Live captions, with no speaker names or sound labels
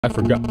I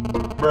forgot.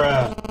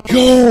 Bruh.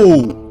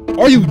 Yo,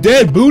 are you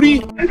dead,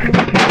 booty?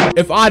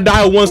 If I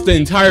die once, the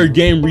entire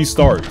game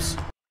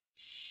restarts.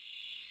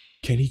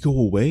 Can he go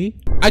away?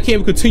 I can't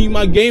even continue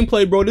my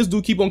gameplay, bro. This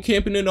dude keep on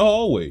camping in the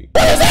hallway.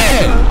 What is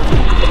that?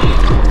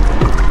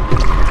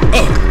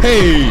 Oh,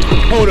 hey,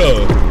 hold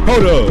up.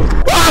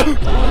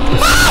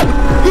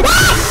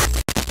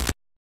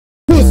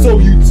 What's up,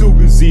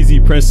 YouTube? It's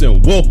ZZPrince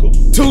and welcome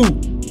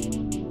to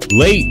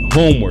late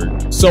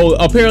homework. So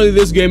apparently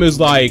this game is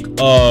like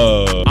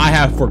I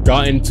have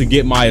forgotten to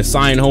get my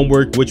assigned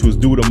homework, which was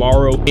due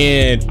tomorrow,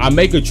 and I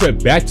make a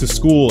trip back to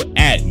school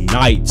at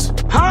night.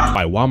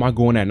 Like, why am I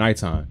going at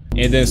nighttime?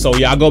 And then so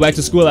yeah, I go back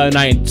to school at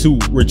night to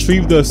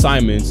retrieve the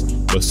assignments,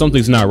 but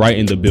something's not right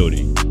in the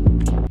building.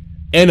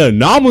 An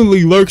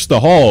anomaly lurks the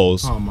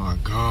halls. Oh my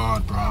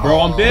god, bro. Bro,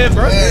 I'm dead,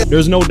 bro.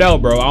 There's no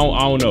doubt, bro. I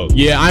don't know.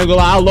 Yeah, I ain't gonna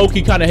lie, I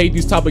low-key kind of hate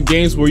these type of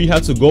games where you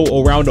have to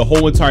go around the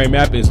whole entire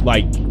map and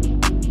like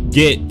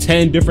get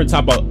 10 different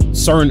type of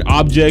certain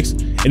objects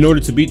in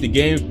order to beat the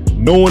game.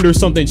 Knowing there's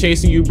something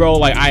chasing you, bro,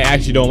 like I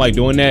actually don't like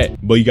doing that,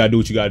 but you gotta do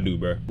what you gotta do,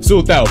 bro. So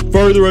without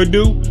further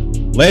ado,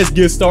 let's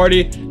get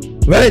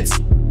started. Let's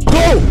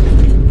go.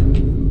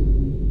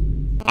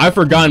 I've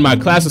forgotten my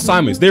class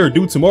assignments. They are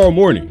due tomorrow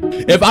morning.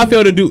 If I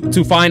fail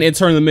to find and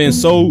turn them in,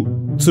 so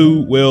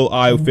too will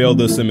I fail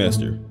the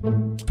semester.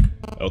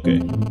 Okay.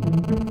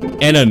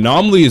 An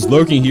anomaly is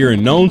lurking here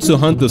and known to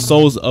hunt the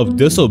souls of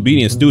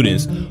disobedient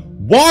students.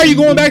 Why are you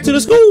going back to the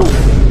school?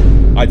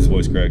 I just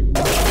voice cracked.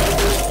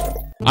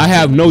 I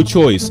have no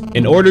choice.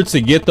 In order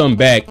to get them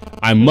back,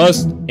 I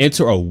must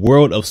enter a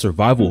world of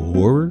survival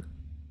horror.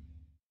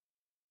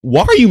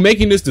 Why are you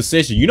making this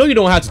decision? You know you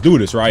don't have to do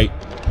this, right?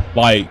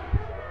 Like,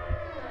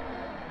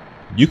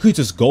 you could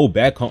just go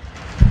back home.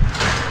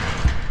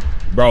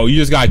 Bro, you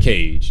just got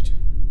caged.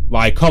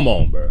 Like, come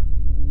on, bro.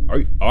 Are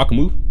you, oh, I can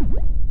move?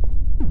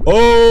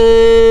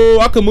 Oh,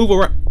 I can move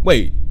around.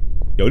 Wait.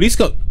 Yo, these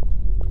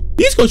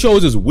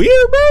controls is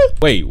weird, bro.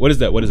 Wait, what is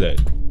that? What is that?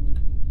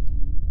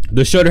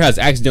 The shutter has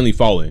accidentally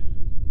fallen.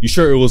 You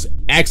sure it was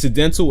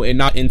accidental and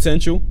not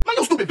intentional?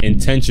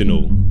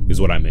 Intentional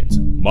is what I meant.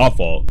 My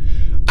fault.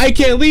 I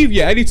can't leave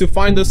yet. I need to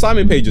find the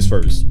assignment pages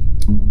first.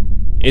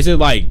 Is it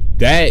like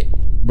that?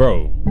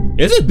 Bro,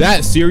 is it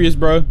that serious,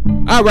 bro?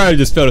 I'd rather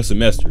just fail the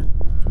semester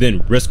than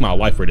risk my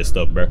life for this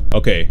stuff, bro.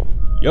 Okay.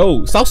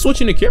 Yo, stop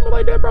switching the camera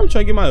like that, bro. I'm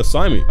trying to get my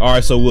assignment. All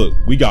right, so look,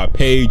 we got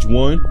page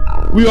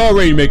 1. We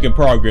already making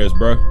progress,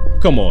 bro.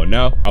 Come on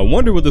now. I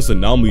wonder what this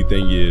anomaly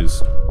thing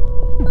is.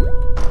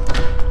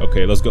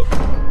 Okay, let's go.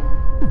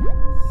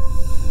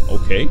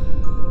 Okay.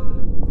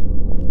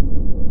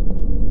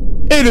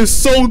 It is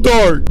so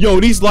dark.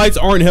 Yo, these lights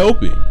aren't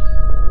helping.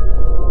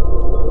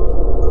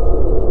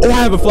 Oh, I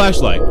have a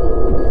flashlight.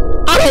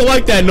 I don't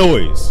like that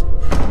noise.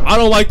 I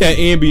don't like that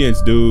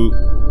ambience, dude.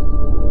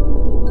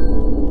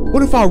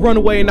 What if I run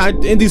away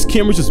and these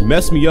cameras just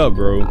mess me up,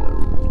 bro?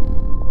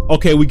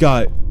 Okay, we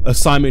got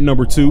assignment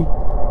number 2.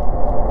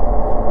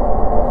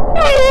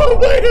 I don't want to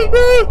play this,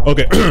 bro.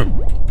 Okay.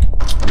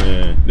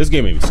 Man, this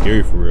game ain't even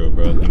scary for real,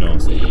 bro. You know what I'm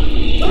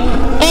saying?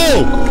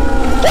 Oh!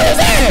 What is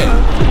that?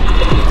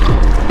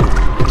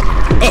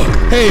 Oh,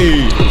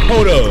 hey!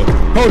 Hold up.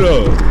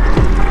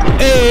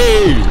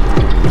 Hey!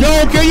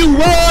 Yo, can you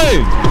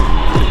run?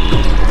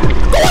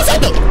 Go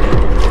inside the...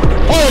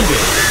 Hold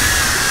it.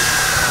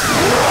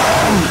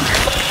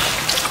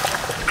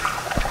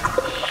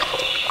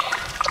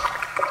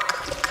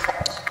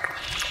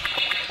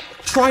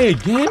 Try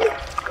again?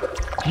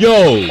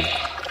 Yo,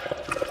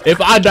 if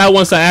I die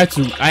once, I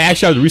actually have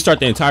to restart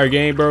the entire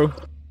game, bro.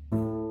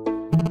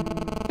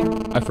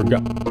 I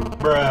forgot.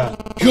 Bruh.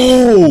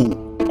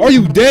 Yo, are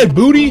you dead,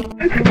 booty?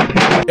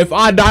 If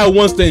I die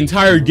once, the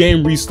entire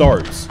game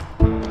restarts.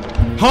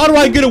 How do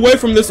I get away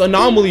from this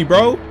anomaly,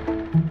 bro?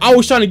 I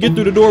was trying to get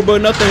through the door,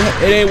 but nothing,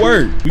 it ain't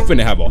worked. We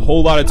finna have a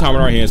whole lot of time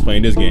on our hands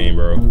playing this game,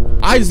 bro.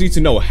 I just need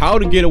to know how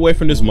to get away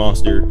from this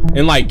monster.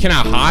 And like, can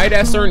I hide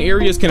at certain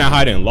areas? Can I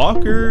hide in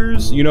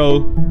lockers? You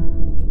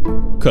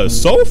know, cause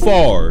so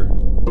far,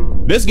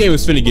 this game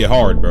is finna get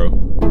hard, bro.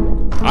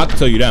 I can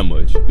tell you that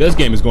much. This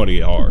game is going to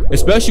get hard.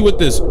 Especially with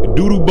this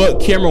doodle butt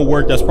camera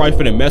work that's probably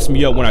finna mess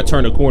me up when I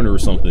turn a corner or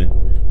something.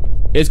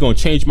 It's gonna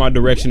change my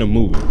direction of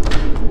moving.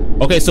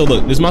 Okay, so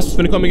look, this monster's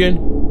finna come again.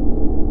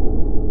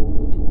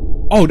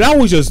 Oh, that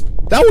was just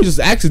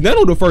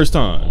accidental the first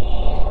time.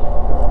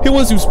 He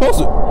wasn't even supposed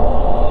to.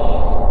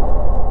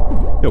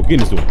 Yo, get in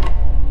this door.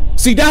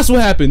 See, that's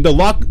what happened. Bro,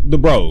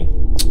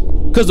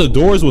 because the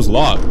doors was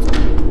locked.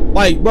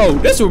 Like, bro,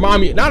 this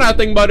remind me. Now that I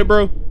think about it,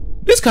 bro,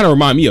 this kind of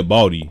remind me of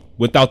Baldi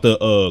without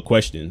the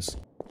questions.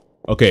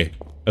 Okay,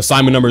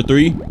 assignment number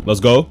 3. Let's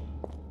go.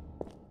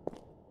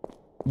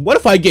 What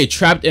if I get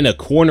trapped in a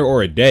corner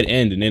or a dead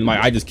end and then like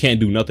I just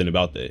can't do nothing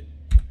about that?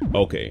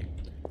 Okay.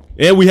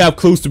 And we have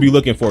clues to be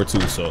looking for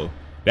too, so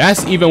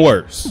that's even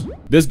worse.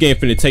 This game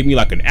finna take me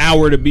like an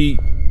hour to beat.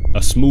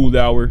 A smooth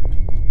hour.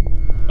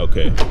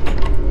 Okay.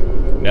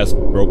 That's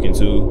broken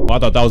too. Oh, I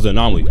thought that was the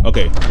anomaly.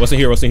 Okay, what's in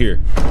here? What's in here?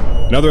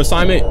 Another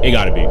assignment? It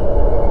gotta be.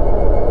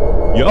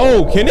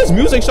 Yo, can this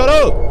music shut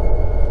up?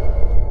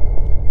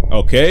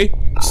 Okay.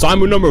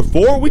 Assignment number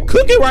 4. We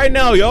cooking right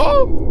now,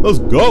 y'all. Let's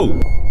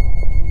go.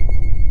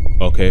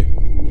 Okay.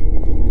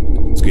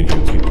 Let's get here.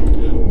 Let's get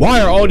here. Why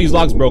are all these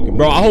locks broken?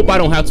 Bro, I hope I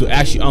don't have to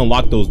actually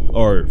unlock those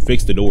or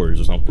fix the doors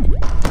or something.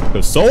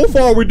 Because so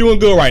far, we're doing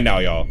good right now,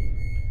 y'all.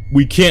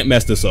 We can't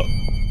mess this up.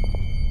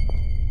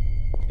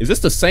 Is this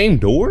the same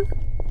door?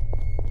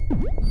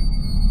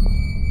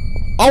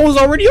 I was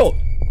already...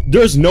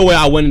 There's no way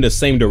I went in the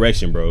same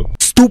direction, bro.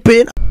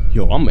 Stupid.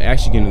 Yo, I'm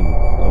actually getting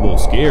a little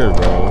scared,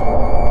 bro.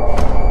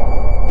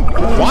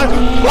 What?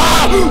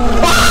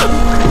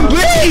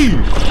 Leave!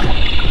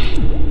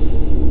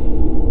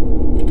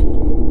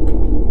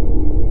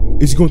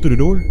 Is he going through the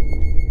door?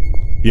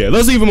 Yeah,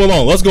 let's leave him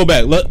alone. Let's go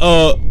back.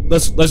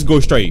 Let's go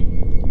straight.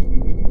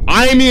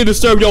 I ain't mean to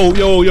disturb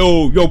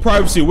your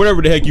privacy,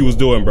 whatever the heck you was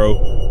doing,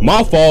 bro.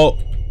 My fault.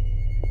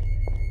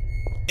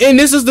 And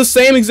this is the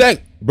same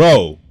exact...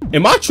 Bro,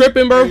 am I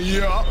tripping, bro?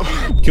 Yeah.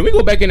 Can we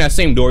go back in that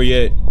same door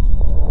yet?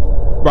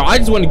 Bro, I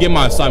just want to get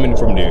my assignment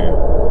from there.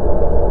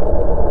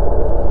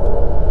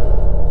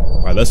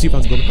 All right, let's see if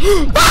I can go.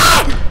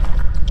 Ah!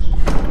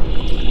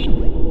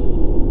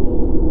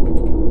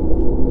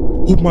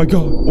 Oh my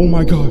god, oh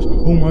my gosh,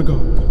 oh my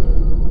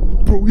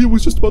god. Bro, he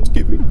was just about to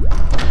get me.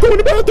 Go in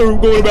the bathroom,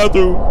 go in the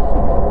bathroom.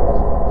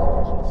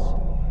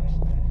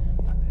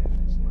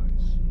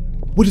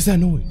 What is that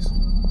noise?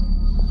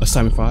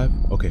 Assignment 5?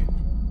 Okay.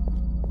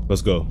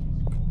 Let's go.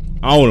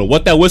 I don't know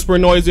what that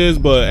whispering noise is,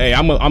 but hey,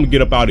 I'm gonna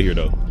get up out of here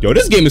though. Yo,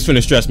 this game is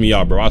finna stress me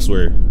out, bro, I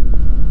swear.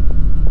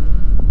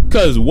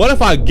 Cause what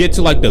if I get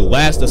to like the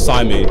last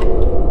assignment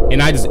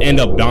and I just end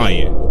up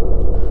dying?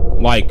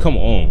 Like, come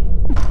on.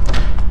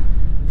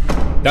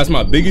 That's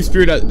my biggest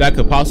fear that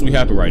could possibly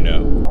happen right now.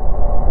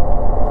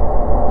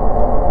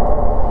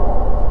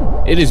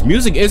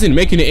 Music isn't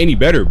making it any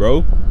better,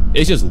 bro.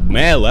 It's just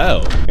mad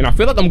loud. And I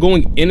feel like I'm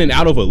going in and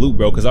out of a loop,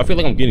 bro, because I feel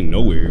like I'm getting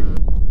nowhere.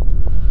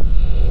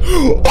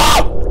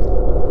 Ah!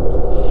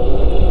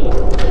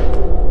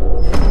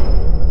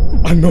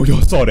 I know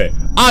y'all saw that.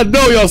 I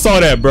know y'all saw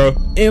that, bro.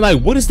 And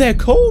like, what is that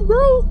code,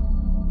 bro?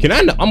 Can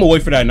I'm gonna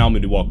wait for that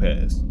anomaly to walk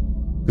past.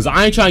 Because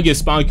I ain't trying to get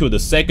spawn killed the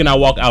second I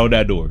walk out of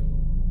that door.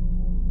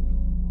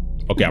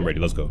 Okay, I'm ready.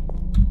 Let's go.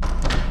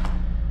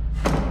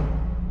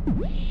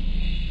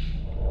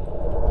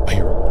 I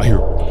hear him. I hear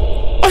him.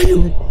 I hear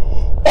him.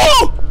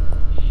 Oh!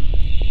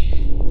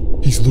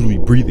 He's literally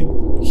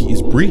breathing. He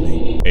is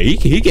breathing. Hey,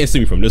 he can't see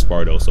me from this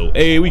part though. So,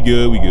 hey, we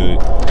good. We good.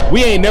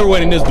 We ain't never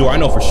went in this door. I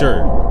know for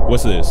sure.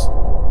 What's this?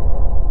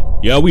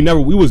 Yeah, we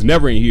was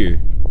never in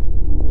here.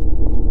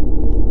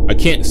 I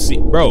can't see.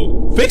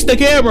 Bro, fix the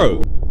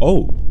camera.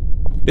 Oh,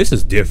 this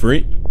is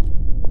different.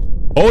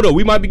 Hold up,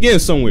 we might be getting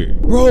somewhere.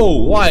 Bro,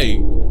 like.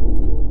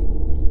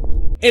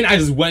 And I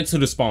just went to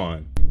the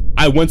spawn.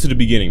 I went to the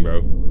beginning, bro.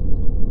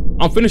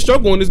 I'm finna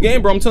struggle in this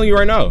game, bro. I'm telling you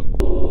right now.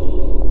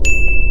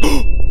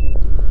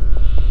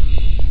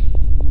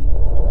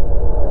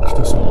 Get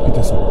this on, get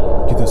this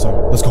on, get this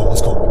on. Let's go,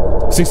 let's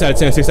go. 6 out of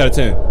 10, 6 out of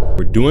 10.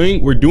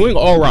 We're doing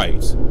all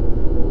right.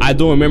 I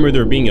don't remember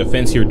there being a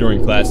fence here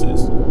during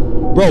classes.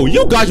 Bro,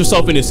 you got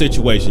yourself in this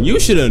situation. You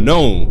should have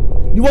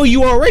known. Well,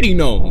 you already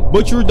know,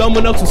 but you're dumb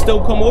enough to still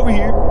come over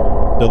here.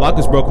 The lock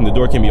is broken, the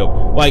door can be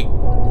open. Like,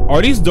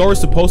 are these doors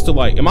supposed to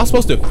like, am I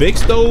supposed to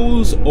fix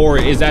those? Or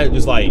is that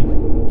just like,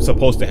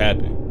 supposed to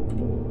happen?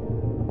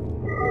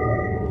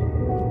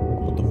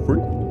 What the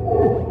freak?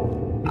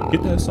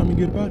 Get that assignment,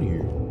 get up out of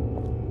here.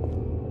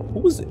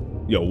 What was it?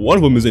 Yo, one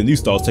of them is in these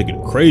stalls taking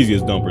the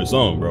craziest dump or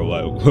something, bro.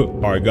 Like, all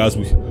right, guys,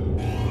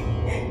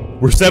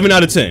 we're 7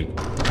 out of 10.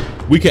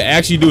 We can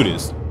actually do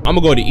this. I'm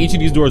gonna go to each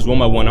of these doors one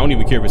by one. I don't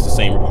even care if it's the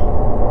same.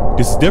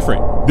 This is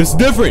different. This is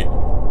different.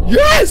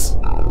 Yes!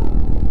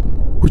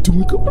 We're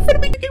doing good. We're finna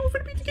beat the game. We're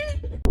finna beat the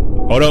game.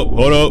 Hold up.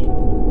 Hold up.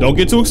 Don't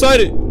get too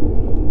excited.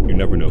 You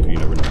never know. You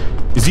never know.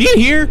 Is he in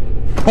here?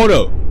 Hold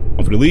up.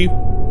 I'm finna leave.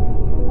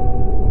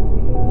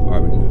 All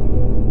right, we good.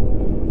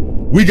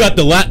 We got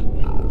the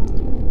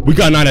We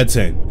got 9 out of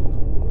 10.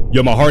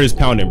 Yo, my heart is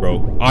pounding,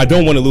 bro. I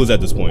don't want to lose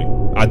at this point.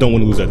 I don't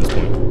want to lose at this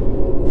point.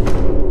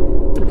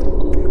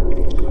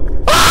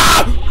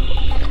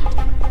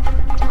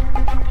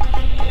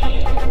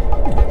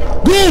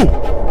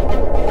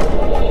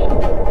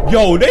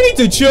 Yo, they need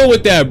to chill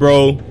with that,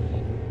 bro.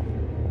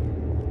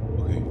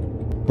 Okay.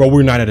 Bro,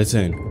 we're 9 out of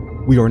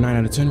 10. We are 9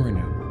 out of 10 right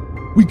now.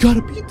 We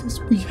gotta beat this.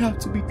 We have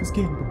to beat this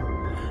game,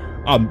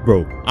 bro.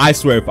 Bro, I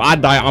swear, if I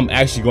die, I'm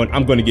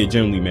gonna get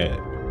genuinely mad.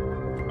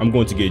 I'm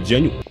going to get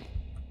genuine.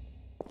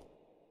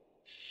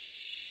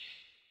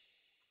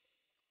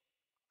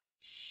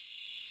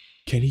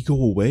 Can he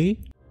go away?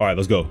 All right,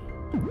 let's go.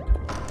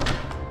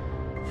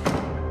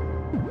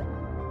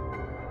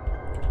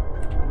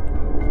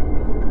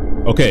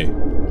 Okay.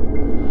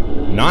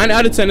 9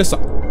 out of 10 is...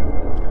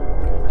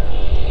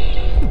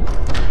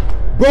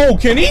 Bro,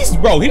 he needs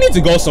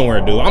to go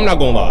somewhere, dude. I'm not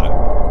gonna lie.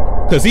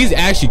 Cause he's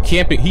actually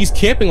camping. He's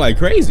camping like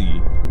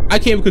crazy. I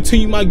can't even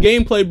continue my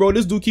gameplay, bro.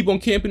 This dude keep on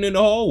camping in the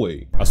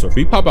hallway. I swear, if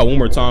he pop out one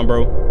more time,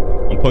 bro,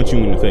 I'm punching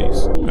you in the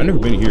face. I've never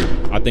been here.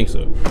 I think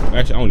so.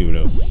 Actually, I don't even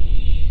know.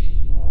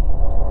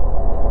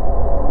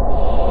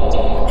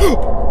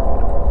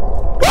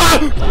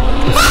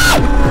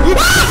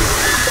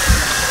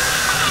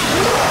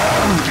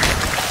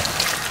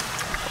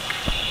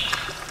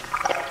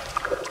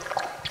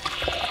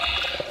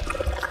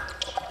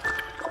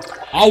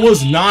 I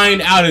was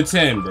 9 out of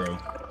 10, bro.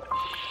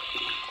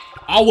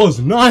 I was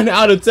 9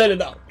 out of 10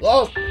 and I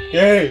lost the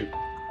game.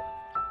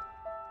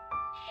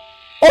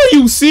 Are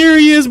you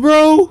serious,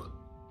 bro?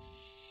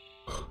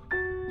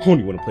 I don't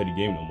even want to play the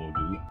game no more,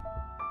 dude.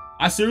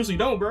 I seriously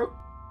don't, bro.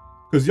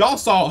 Because y'all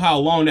saw how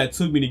long that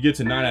took me to get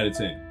to 9 out of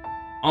 10.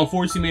 I'm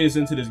 14 minutes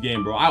into this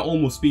game, bro. I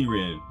almost speed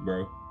ran,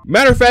 bro.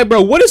 Matter of fact,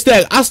 bro, what is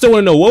that? I still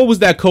want to know, what was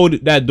that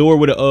code, that door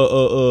with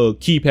a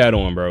keypad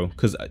on, bro?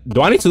 Because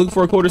do I need to look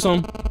for a code or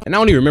something? And I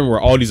don't even remember where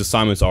all these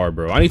assignments are,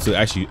 bro. I need to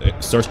actually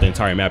search the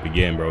entire map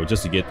again, bro,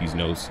 just to get these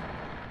notes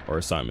or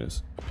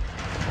assignments.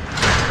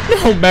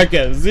 I'm back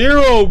at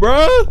 0,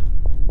 bro.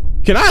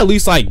 Can I at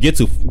least like get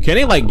to, can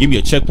they like give me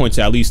a checkpoint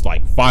to at least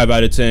like 5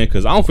 out of 10?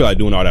 Because I don't feel like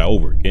doing all that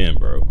over again,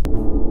 bro.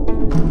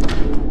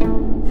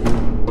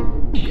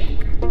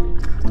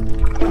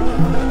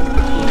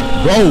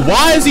 Bro,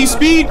 why is he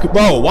speed?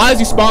 Bro, why is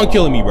he spawn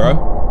killing me,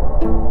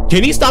 bro?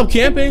 Can he stop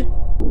camping?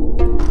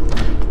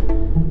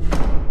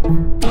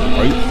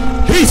 Are you?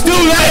 He's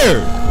still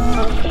there!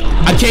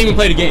 I can't even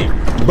play the game.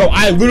 Bro,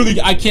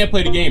 I can't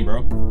play the game,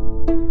 bro.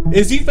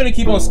 Is he finna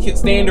keep on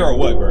staying there or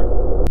what,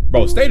 bro?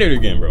 Bro, stay there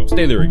again, bro.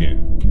 Stay there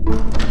again.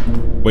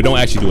 Wait, don't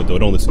actually do it, though.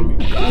 Don't listen to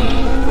me.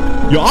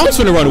 Yo, I'm just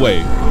finna run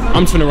away.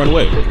 I'm just finna run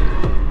away.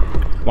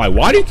 Like,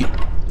 why do you keep...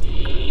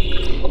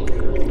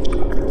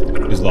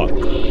 It's locked.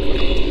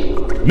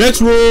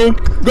 Next room,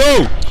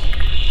 go.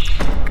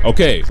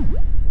 Okay,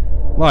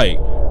 like,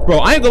 bro,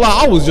 I ain't gonna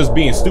lie, I was just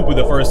being stupid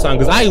the first time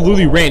because I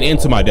literally ran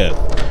into my death.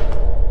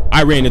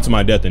 I ran into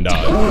my death and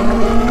died.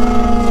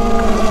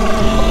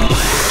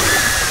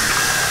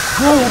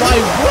 Bro,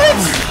 like, what?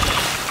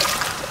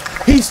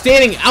 He's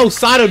standing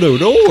outside of the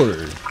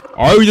door.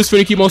 Are we just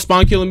finna keep on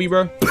spawn killing me,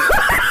 bro?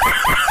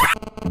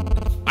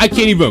 I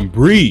can't even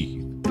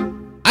breathe.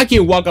 I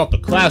can't walk out the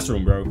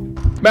classroom, bro.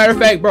 Matter of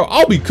fact, bro,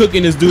 I'll be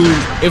cooking this dude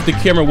if the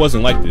camera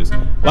wasn't like this.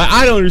 Like,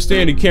 I don't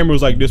understand the camera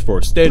was like this for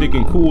aesthetic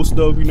and cool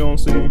stuff, you know what I'm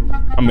saying?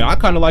 I mean, I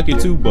kind of like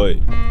it too, but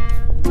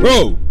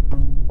bro,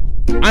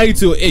 I need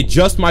to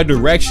adjust my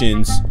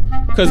directions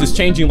because it's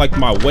changing like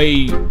my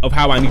way of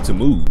how I need to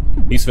move.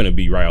 He's finna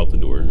be right out the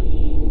door.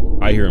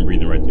 I hear him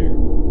breathing right there.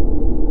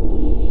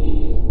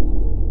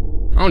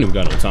 I don't even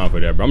got no time for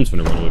that, bro. I'm just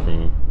finna run away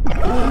from him.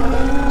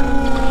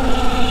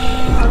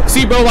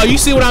 See, bro, like, you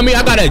see what I mean?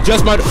 I gotta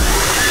adjust my...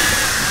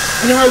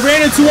 And I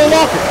ran into a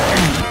locker.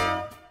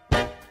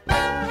 Hey,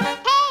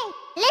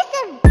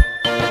 listen.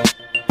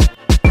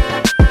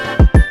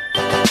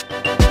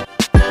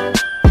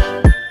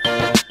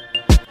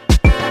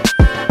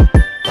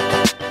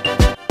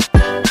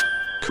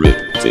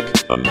 Cryptic.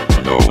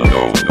 No.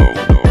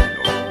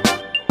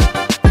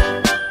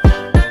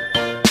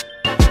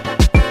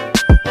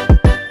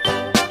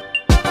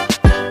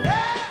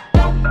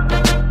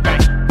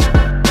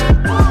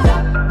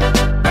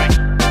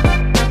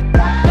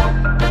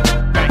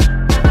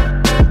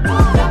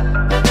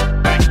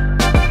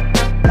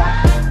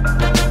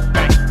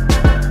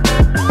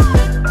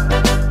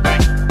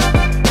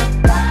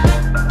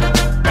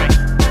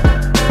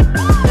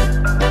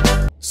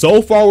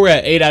 So far, we're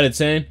at 8 out of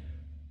 10.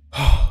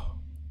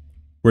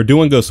 We're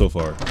doing good so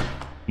far.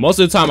 Most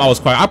of the time, I was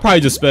quiet. I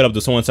probably just sped up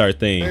this whole entire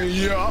thing.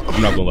 I'm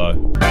not gonna lie.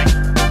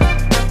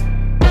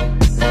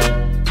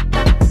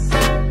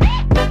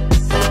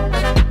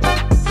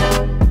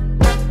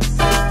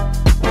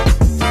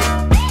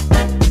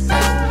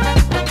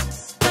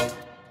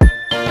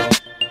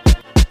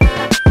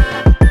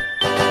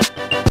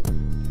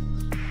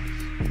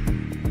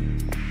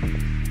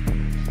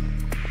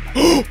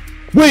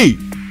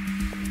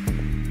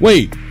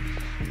 Wait,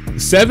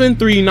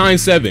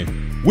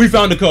 7397. We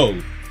found the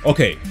code.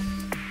 Okay.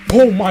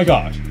 Oh my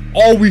gosh.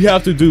 All we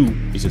have to do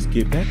is just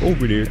get back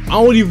over there. I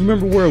don't even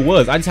remember where it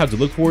was. I just have to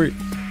look for it.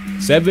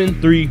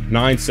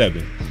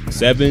 7397.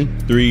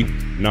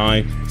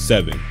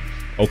 7397.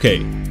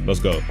 Okay,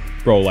 let's go.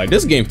 Bro, like,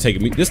 this game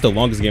taking me. This is the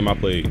longest game I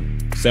played.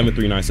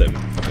 7397.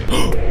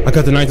 Okay. I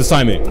got the 9th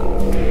assignment.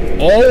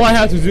 All I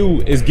have to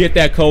do is get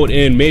that code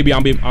and maybe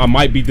I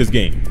might beat this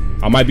game.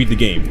 I might beat the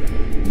game.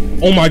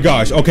 Oh my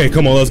gosh. Okay,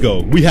 come on, let's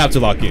go. We have to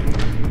lock in.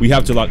 We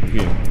have to lock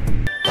in.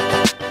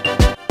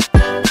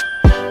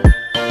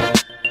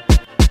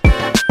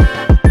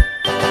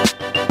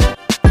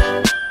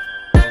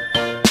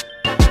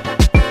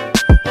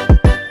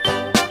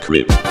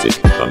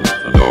 Cryptic. No.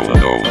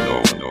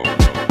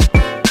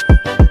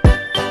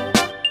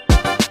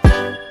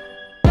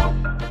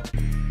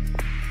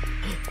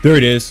 There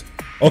it is.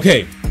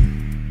 Okay.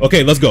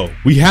 Okay, let's go.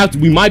 We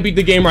might beat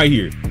the game right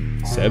here.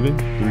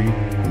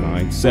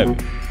 7397.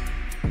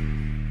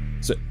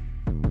 So,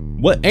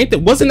 what ain't that?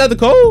 Wasn't that the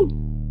code?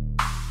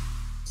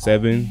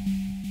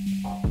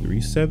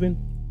 737.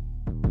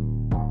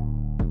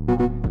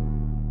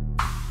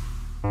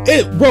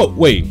 Bro,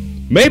 wait.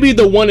 Maybe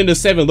the 1 and the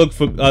 7 look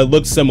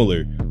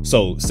similar.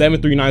 So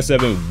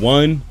 7397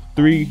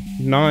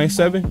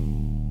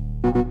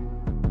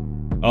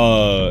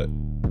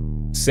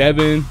 1397.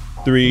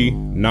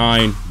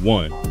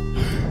 7391.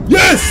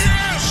 Yes!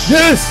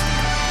 Yes!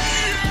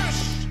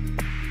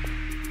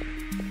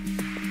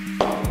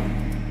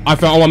 I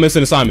found all my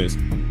missing assignments.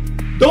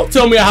 Don't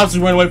tell me I have to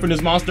run away from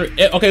this monster.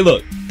 Okay,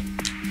 look.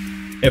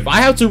 If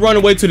I have to run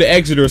away to the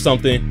exit or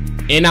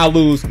something and I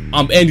lose,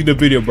 I'm ending the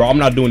video, bro. I'm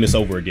not doing this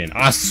over again.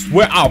 I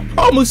swear, I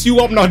promise you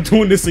I'm not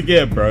doing this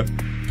again, bro.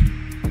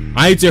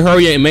 I need to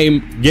hurry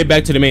and get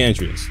back to the main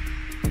entrance.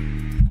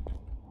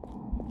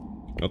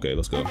 Okay,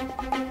 let's go.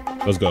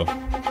 Let's go.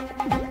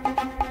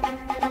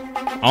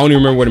 I don't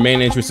even remember where the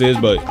main entrance is,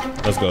 but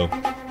let's go.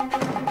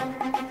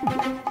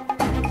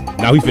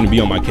 Now he finna be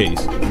on my case.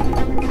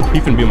 He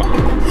finna be on my...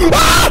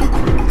 Ah!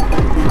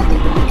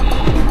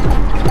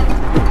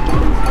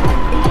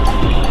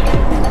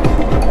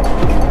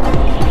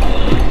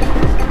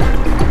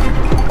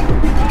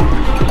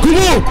 Come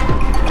on!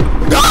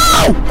 No!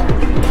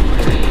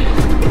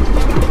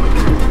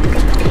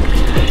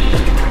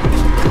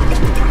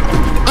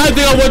 I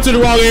think I went to the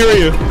wrong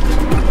area.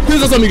 Please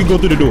don't tell me you can go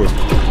through the door.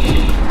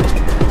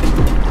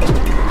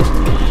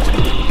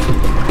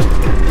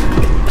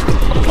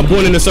 I'm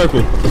going in a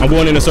circle. I'm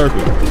going in a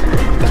circle.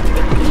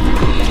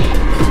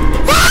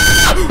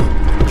 Ah!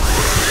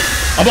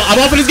 I'm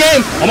off of this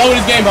game. I'm off of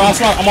this game, bro.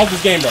 I'm off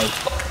this game, bro.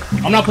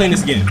 I'm not playing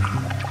this again.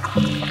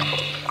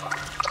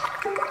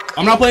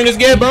 I'm not playing this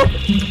game, bro.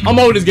 I'm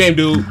over this game,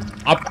 dude.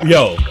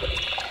 Yo.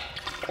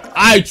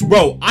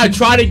 Bro, I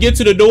tried to get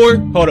to the door.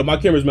 Hold up, my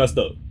camera's messed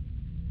up.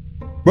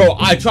 Bro,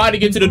 I tried to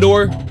get to the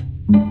door.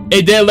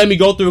 It didn't let me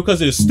go through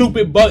because of the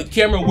stupid butt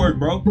camera work,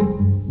 bro.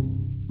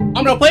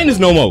 I'm not playing this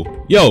no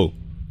more. Yo,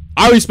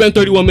 I already spent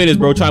 31 minutes,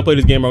 bro, trying to play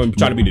this game, bro. I'm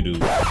trying to be the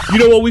dude. You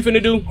know what we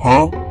finna do?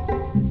 Huh?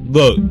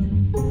 Look.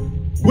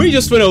 We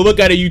just finna look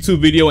at a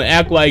YouTube video and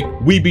act like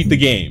we beat the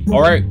game,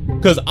 all right?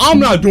 Because I'm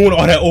not doing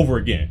all that over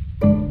again.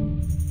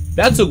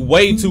 That took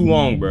way too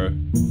long, bro.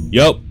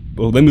 Yup.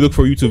 Well, let me look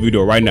for a YouTube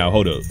video right now.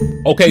 Hold up.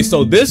 Okay,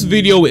 so this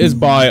video is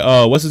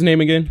by, what's his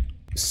name again?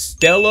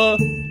 Stella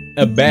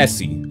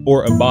Abassi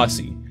or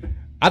Abassi.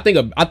 I think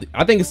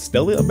it's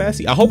Stella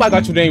Abassi. I hope I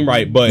got your name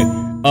right, but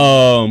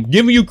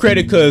giving you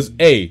credit because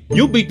hey,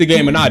 you beat the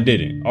game and I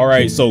didn't. All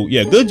right, so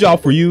yeah, good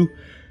job for you.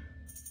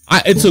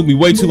 It took me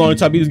way too long to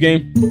try to beat this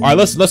game. All right,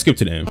 let's skip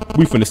to the end.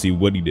 We finna see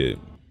what he did.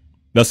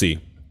 Let's see.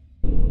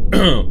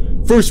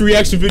 First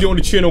reaction video on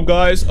the channel,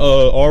 guys.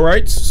 All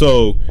right,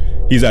 so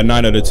he's at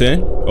 9 out of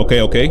 10.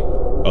 Okay.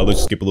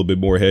 Let's skip a little bit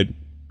more ahead.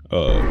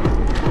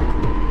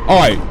 All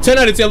right, 10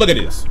 out of 10. Look at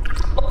this.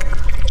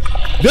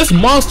 This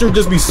monster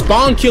just be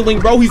spawn killing,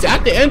 bro. He's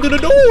at the end of the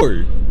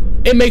door.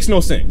 It makes no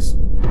sense.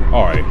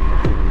 All right.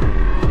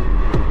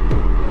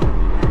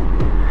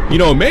 You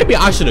know, maybe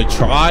I should have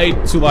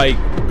tried to like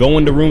go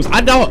in the rooms. I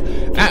ain't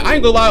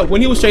gonna lie. When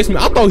he was chasing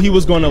me, I thought he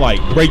was gonna like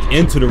break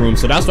into the room.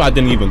 So that's why I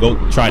didn't even go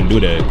try and do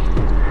that.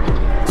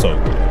 So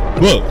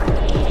look,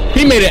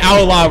 he made it out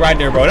alive right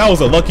there, bro. That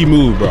was a lucky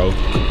move, bro.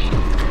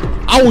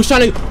 I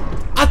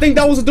think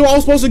that was the door I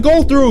was supposed to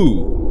go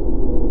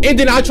through. And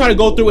then I tried to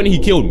go through it and he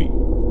killed me.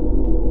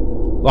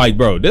 Like,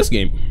 bro, this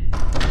game.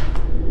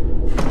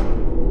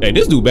 Hey,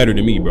 this dude better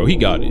than me, bro. He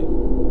got it.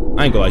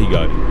 I ain't gonna lie, he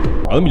got it.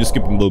 All right, let me just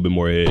skip him a little bit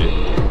more ahead.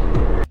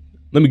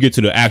 Let me get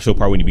to the actual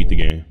part when he beat the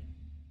game.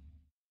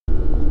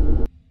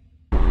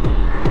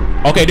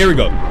 Okay, there we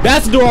go.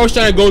 That's the door I was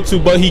trying to go to,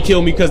 but he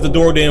killed me because the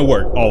door didn't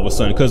work all of a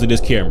sudden because of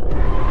this camera.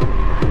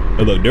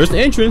 And look, there's the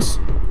entrance.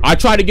 I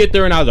tried to get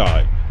there and I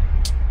died.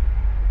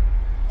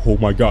 Oh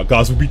my god,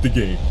 guys, we beat the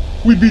game.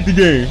 We beat the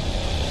game.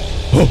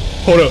 Oh,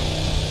 hold up.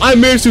 I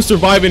managed to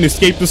survive and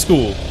escape the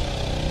school.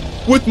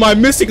 With my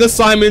missing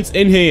assignments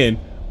in hand,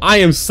 I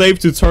am safe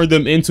to turn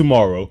them in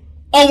tomorrow.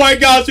 Oh my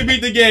gosh, we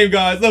beat the game,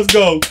 guys. Let's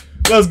go.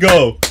 Let's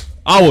go.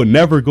 I will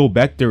never go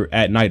back there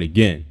at night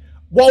again.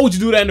 Why would you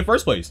do that in the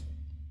first place?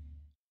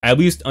 At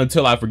least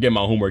until I forget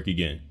my homework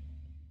again.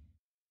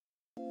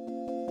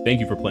 Thank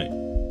you for playing.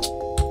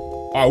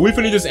 All right, we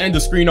finna just end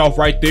the screen off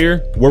right there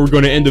where we're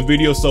gonna end the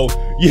video. So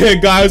yeah,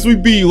 guys, we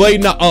beat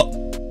late now.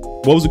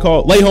 What was it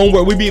called? Late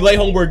homework. We beat late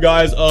homework,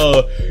 guys. You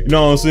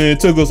know what I'm saying? It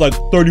took us like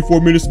 34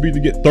 minutes to beat the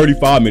game.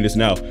 35 minutes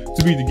now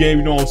to beat the game.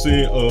 You know what I'm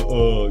saying?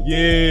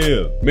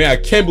 Yeah, man, I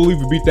can't believe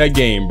we beat that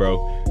game,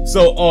 bro.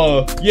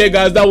 So yeah,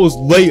 guys, that was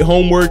late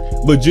homework.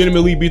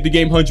 Legitimately beat the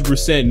game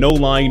 100%. No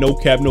lying, no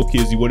cap, no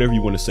kizzy, whatever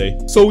you want to say.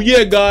 So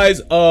yeah,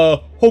 guys,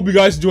 hope you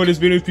guys enjoyed this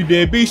video. If you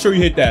did, be sure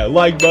you hit that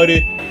like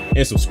button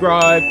and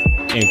subscribe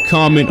and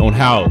comment on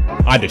how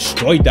I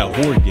destroyed that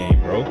horror game,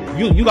 bro.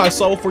 You guys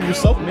saw it for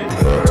yourself, man.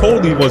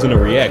 Totally wasn't a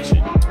reaction.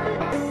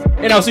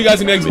 And I'll see you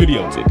guys in the next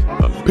video.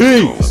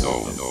 Peace.